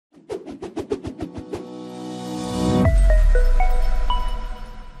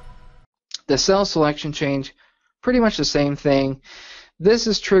The cell selection change, pretty much the same thing. This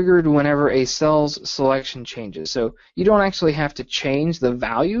is triggered whenever a cell's selection changes. So you don't actually have to change the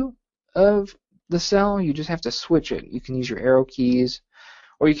value of the cell, you just have to switch it. You can use your arrow keys,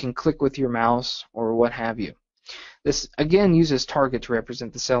 or you can click with your mouse, or what have you. This again uses target to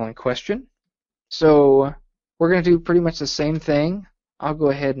represent the cell in question. So we're going to do pretty much the same thing. I'll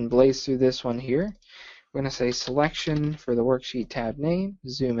go ahead and blaze through this one here. We're going to say selection for the worksheet tab name.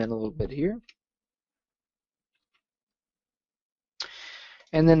 Zoom in a little bit here.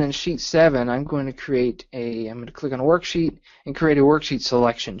 And then in sheet 7, I'm going to click on a worksheet and create a worksheet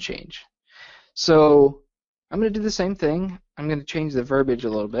selection change. So I'm going to do the same thing. I'm going to change the verbiage a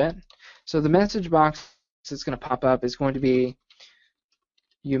little bit. So the message box that's going to pop up is going to be,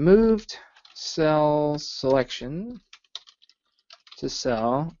 you moved cell selection to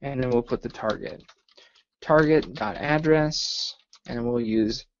cell, and then we'll put the target.address, and we'll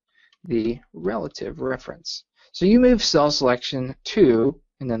use the relative reference. So you move cell selection to,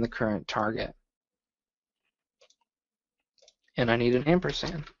 and then the current target. And I need an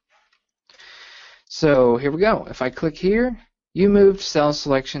ampersand. So here we go. If I click here, you moved cell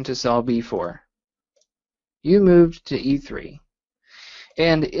selection to cell B4. You moved to E3.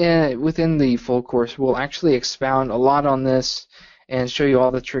 And within the full course, we'll actually expound a lot on this and show you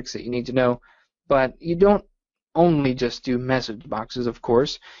all the tricks that you need to know. But you don't only just do message boxes, of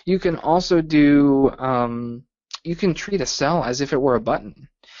course. You can also do, you can treat a cell as if it were a button.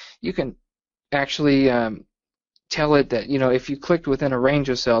 You can actually tell it that, if you clicked within a range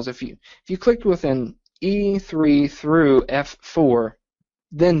of cells, if you clicked within E3 through F4,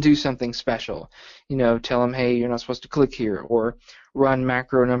 then do something special. Tell them, hey, you're not supposed to click here, or run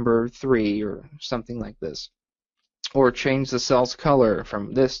macro number 3, or something like this. Or change the cell's color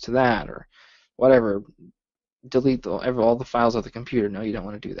from this to that, or whatever. Delete all the files of the computer. No, you don't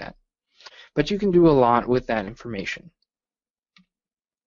want to do that. But you can do a lot with that information.